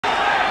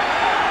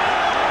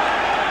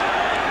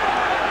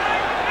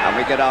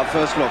we get our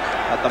first look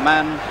at the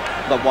man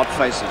that what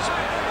faces.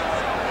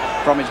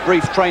 From his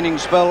brief training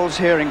spells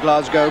here in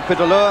Glasgow,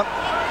 Pitalua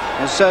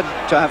is said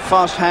to have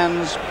fast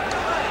hands,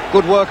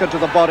 good worker to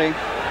the body,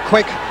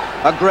 quick,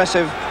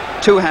 aggressive,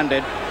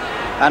 two-handed,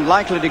 and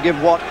likely to give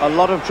Watt a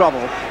lot of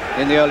trouble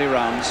in the early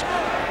rounds.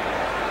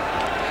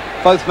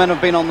 Both men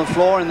have been on the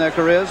floor in their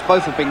careers,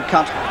 both have been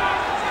cut.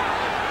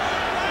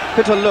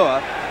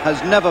 Pitalua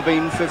has never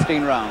been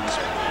 15 rounds,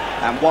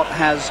 and Watt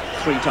has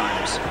 3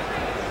 times.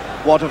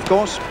 Watt, of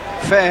course,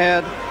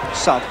 fair-haired,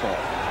 southpaw.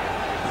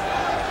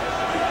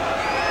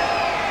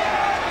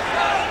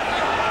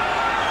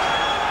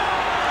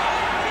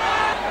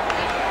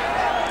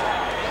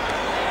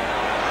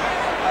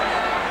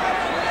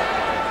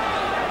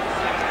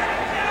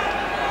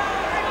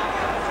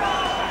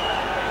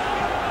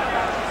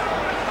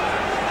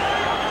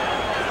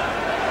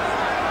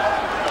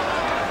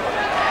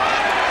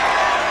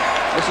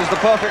 This is the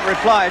perfect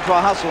reply to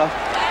a hustler.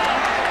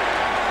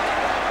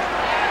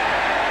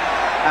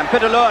 And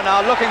Pitalua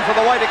now looking for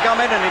the way to come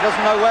in, and he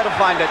doesn't know where to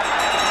find it.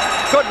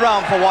 Good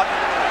round for Watt.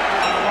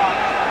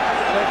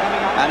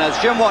 And as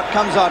Jim Watt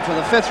comes out for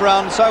the 5th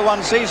round, so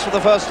one sees for the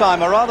first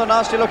time a rather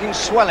nasty looking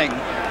swelling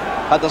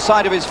at the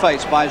side of his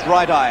face by his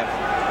right eye.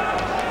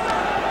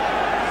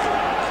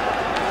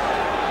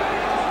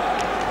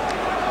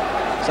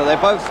 So they've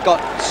both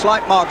got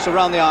slight marks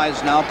around the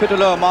eyes now.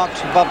 Pitalua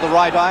marked above the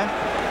right eye,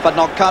 but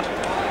not cut.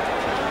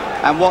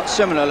 And Watt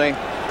similarly,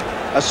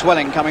 a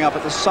swelling coming up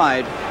at the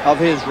side of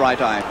his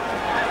right eye.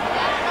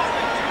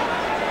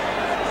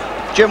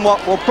 Jim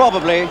Watt will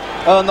probably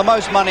earn the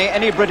most money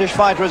any British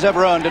fighter has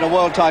ever earned in a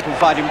world title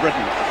fight in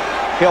Britain.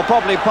 He'll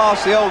probably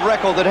pass the old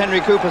record that Henry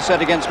Cooper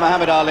set against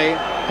Muhammad Ali.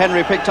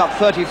 Henry picked up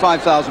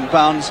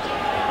 £35,000,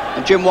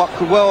 and Jim Watt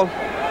could well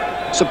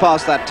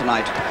surpass that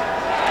tonight.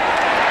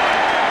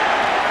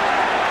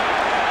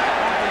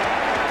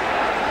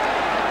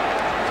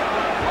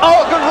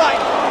 Oh, good right!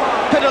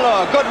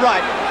 Pitalua, good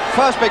right.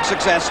 First big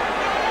success.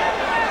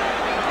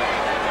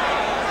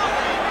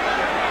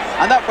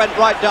 And that went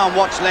right down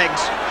Watt's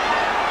legs.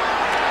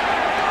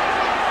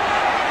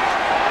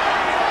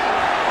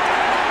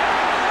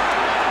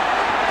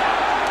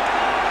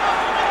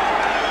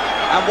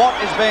 And Watt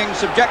is being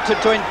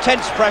subjected to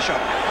intense pressure.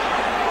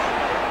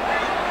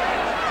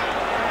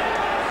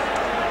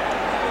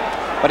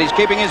 But he's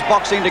keeping his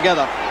boxing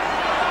together.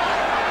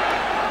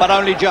 But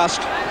only just.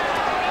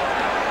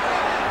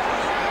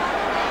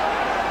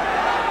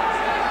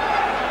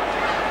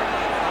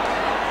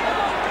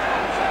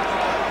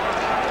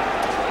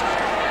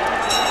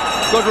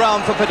 Good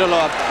round for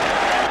Pitalua.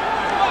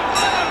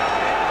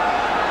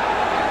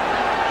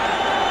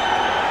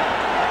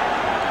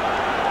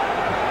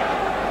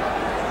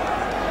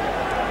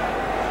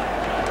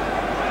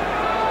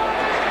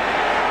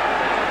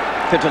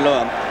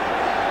 Pitalua,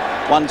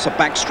 once a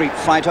backstreet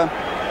fighter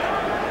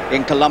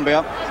in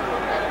Colombia,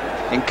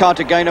 in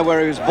Cartagena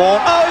where he was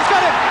born. Oh, he's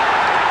got him!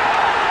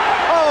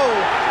 Oh,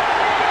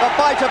 the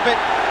biter bit.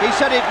 He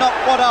said he'd knock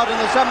Watt out in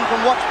the 7th,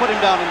 and Watt's put him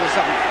down in the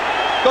 7th.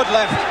 Good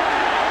left.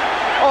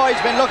 Oh,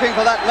 he's been looking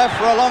for that left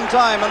for a long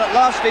time, and at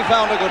last he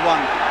found a good one.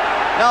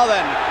 Now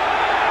then,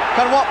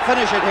 can Watt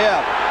finish it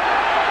here?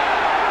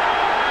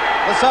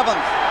 The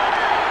 7th.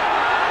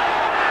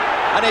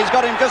 And he's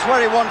got him just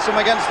where he wants him,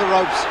 against the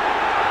ropes.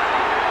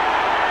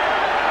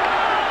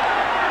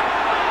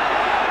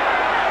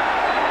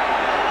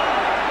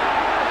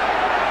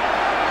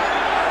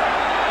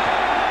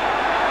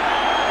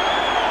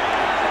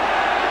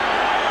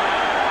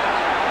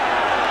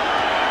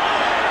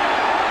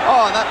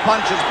 Oh, and that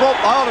punch has brought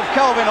the whole of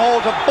Kelvin Hall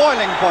to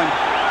boiling point.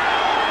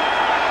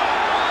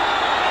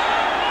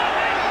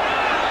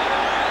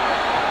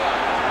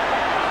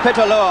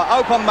 Pitalua,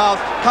 open mouth,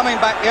 coming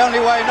back the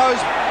only way,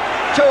 knows,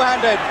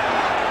 two-handed.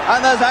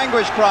 And there's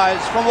anguish cries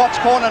from Watt's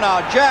corner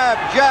now. Jab,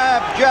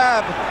 jab,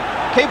 jab.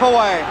 Keep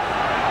away.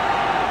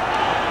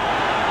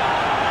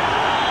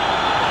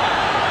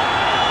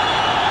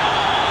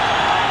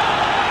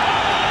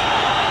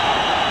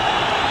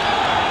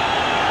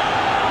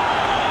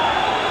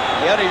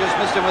 He only just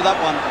missed him with that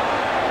one.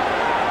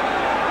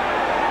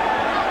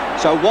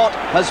 So Watt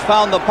has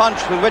found the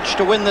punch with which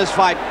to win this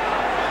fight.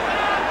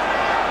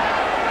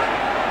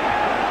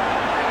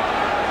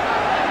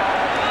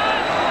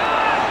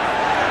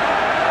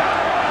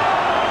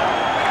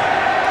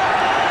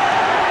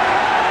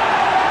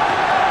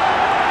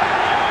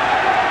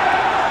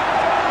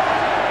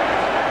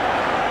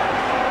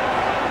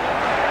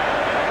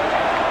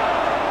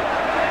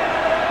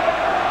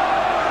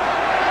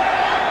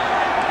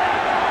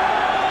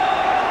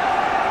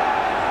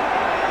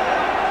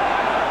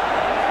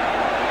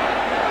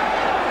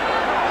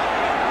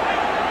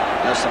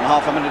 Less than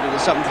half a minute of the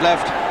 7th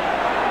left.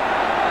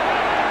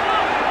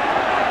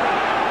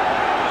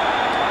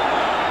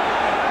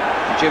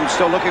 Jim's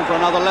still looking for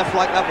another left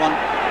like that one.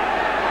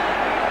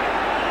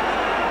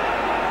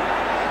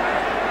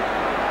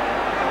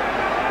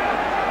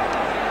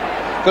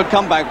 Good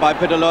comeback by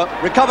Pitalua.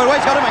 Recovered. Oh,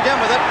 he's got him again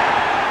with it.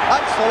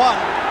 That's the one.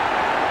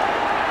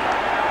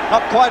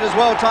 Not quite as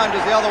well timed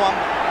as the other one.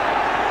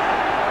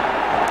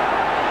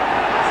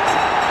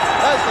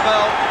 goes the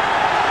bell.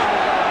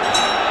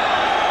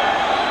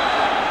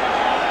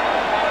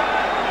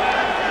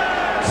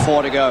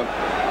 Four to go.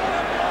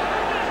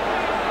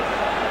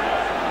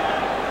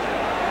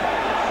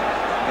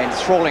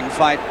 Enthralling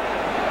fight.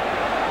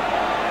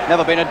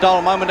 Never been a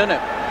dull moment in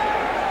it.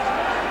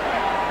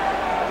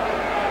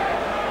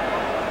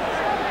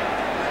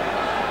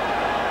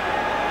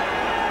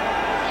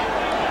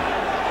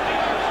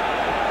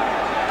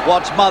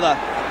 Watt's mother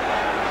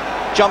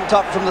jumped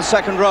up from the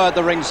second row at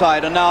the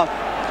ringside and now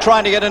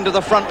trying to get into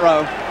the front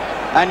row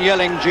and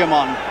yelling Jim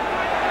on.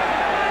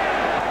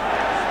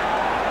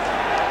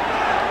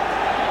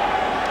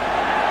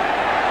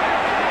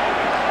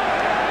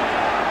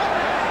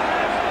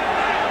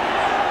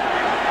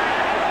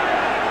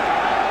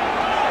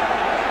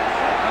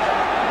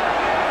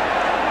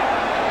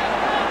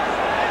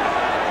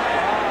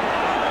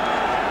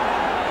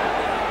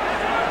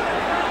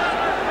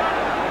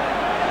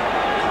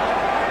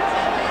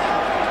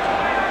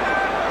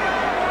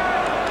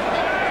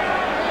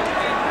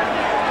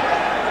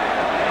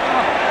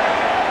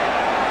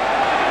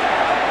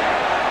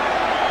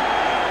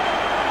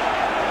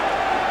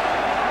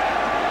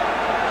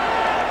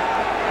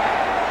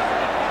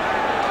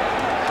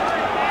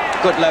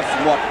 Good left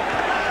from Watt.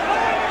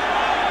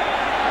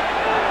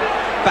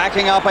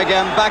 Backing up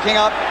again, backing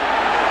up.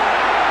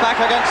 Back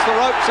against the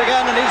ropes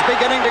again, and he's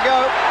beginning to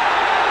go.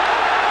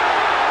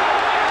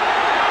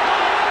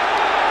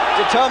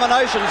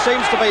 Determination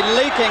seems to be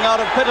leaking out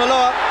of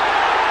Pitalua.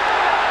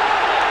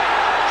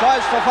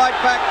 Tries to fight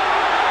back.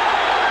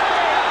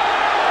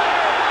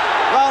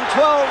 Round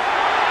 12.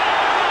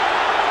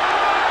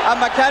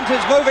 And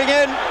McCanty's moving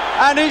in,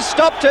 and he's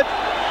stopped it.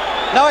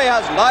 No, he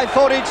hasn't. I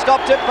thought he'd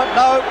stopped it, but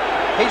no.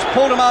 He's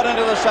pulled him out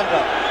into the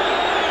centre.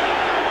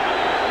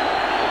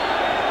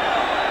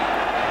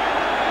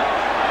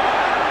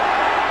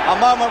 A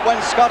moment when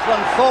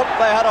Scotland thought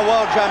they had a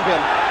world champion.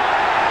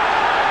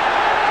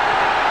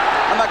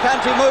 And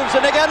McCanty moves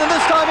in again, and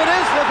this time it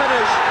is the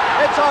finish.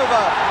 It's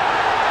over.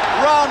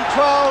 Round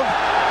 12,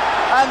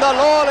 and the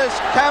Lawless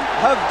camp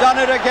have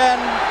done it again.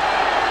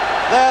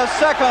 Their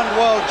second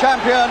world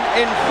champion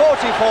in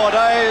 44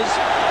 days.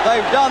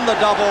 They've done the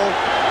double.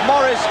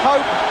 Maurice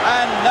Hope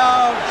and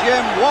now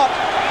Jim Watt,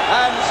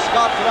 and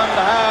Scotland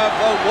have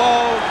the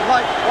world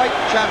lightweight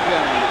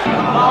champion.